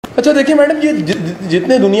अच्छा देखिए मैडम, ये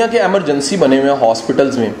जितने दुनिया के एमरजेंसी बने हुए हैं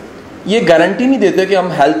हॉस्पिटल्स में, ये गारंटी नहीं देते कि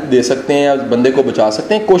हम हेल्प दे सकते हैं या बंदे को बचा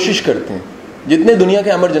सकते हैं। कोशिश करते हैं। जितने दुनिया के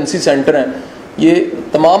एमरजेंसी सेंटर हैं, ये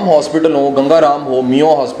तमाम हॉस्पिटल हो, गंगाराम हो,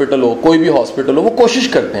 मियो हॉस्पिटल हो, कोई भी हॉस्पिटल हो, वो कोशिश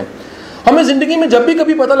करते हैं। हमें ज़िंदगी में जब भी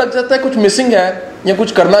कभी पता लग जाता है कुछ मिसिंग है या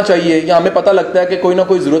कुछ करना चाहिए, या हमें पता लगता है कि कोई ना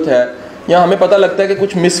कोई ज़रूरत है, या हमें पता लगता है कि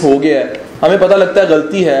कुछ मिस हो गया है, हमें पता लगता है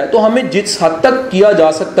गलती है, तो हमें जिस हद तक किया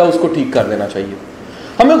जा सकता है उसको ठीक कर देना चाहिए।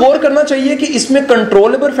 हमें गौर करना चाहिए कि इसमें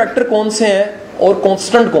कंट्रोलेबल फैक्टर कौन से हैं और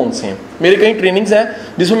कांस्टेंट कौन से हैं। मेरे कई ट्रेनिंग्स हैं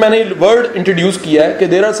जिसमें मैंने वर्ड इंट्रोड्यूस किया है कि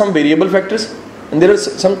there are some variable factors and there are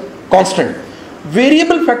some constant.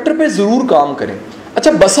 Variable factor पे जरूर काम करें।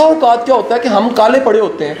 अच्छा, बसा औकात क्या होता है कि हम काले पड़े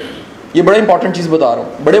होते हैं, ये बड़ा इंपॉर्टेंट चीज़ बता रहा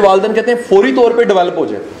हूँ। बड़े वालिदैन कहते हैं फौरी तौर पर डेवलप हो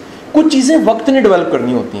जाए। कुछ चीज़ें वक्त ने डेवलप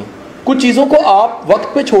करनी होती हैं। कुछ चीज़ों को आप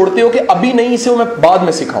वक्त पे छोड़ते हो कि अभी नहीं, इसे मैं बाद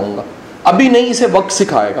में सिखाऊंगा, अभी नहीं इसे वक्त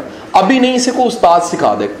सिखाएगा, अभी नहीं इसे को उस्ताद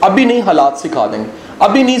सिखा देगा, अभी नहीं हालात सिखा देंगे,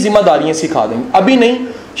 अभी नहीं जिम्मेदारियां सिखा देंगे, अभी नहीं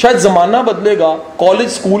शायद ज़माना बदलेगा, कॉलेज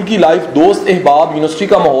स्कूल की लाइफ, दोस्त अहबाब, यूनिवर्सिटी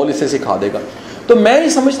का माहौल इसे सिखा देगा। तो मैं ये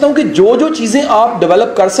समझता हूँ कि जो जो चीज़ें आप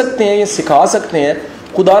डेवलप कर सकते हैं या सिखा सकते हैं,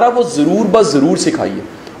 खुदारा वो ज़रूर बस ज़रूर सिखाइए,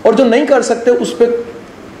 और जो नहीं कर सकते उस पर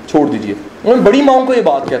छोड़ दीजिए। मैं बड़ी माओं को ये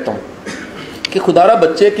बात कहता हूँ कि खुदारा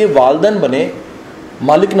बच्चे के वालिदैन बने,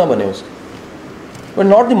 मालिक ना बने उसके। We're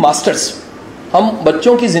not the masters। हम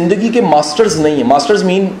बच्चों की ज़िंदगी के मास्टर्स नहीं है। मास्टर्स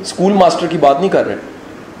मीन स्कूल मास्टर की बात नहीं कर रहे।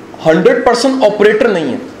 100% ऑपरेटर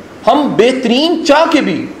नहीं है। हम बेहतरीन चाह के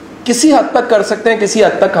भी किसी हद तक कर सकते हैं, किसी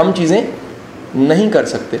हद तक हम चीज़ें नहीं कर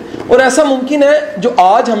सकते। और ऐसा मुमकिन है जो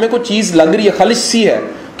आज हमें कोई चीज़ लग रही है, खलिश सी है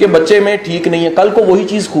कि बच्चे में ठीक नहीं है, कल को वही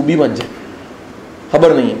चीज़ खूबी बन जाए,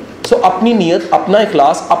 खबर नहीं है। सो अपनी नीयत, अपना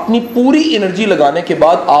इखलास, अपनी पूरी एनर्जी लगाने के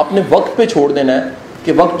बाद आपने वक्त पे छोड़ देना है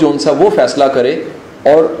कि वक्त जो सा वो फैसला करे,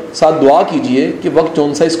 और साथ दुआ कीजिए कि वक्त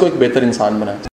जो सा इसको एक बेहतर इंसान बनाए।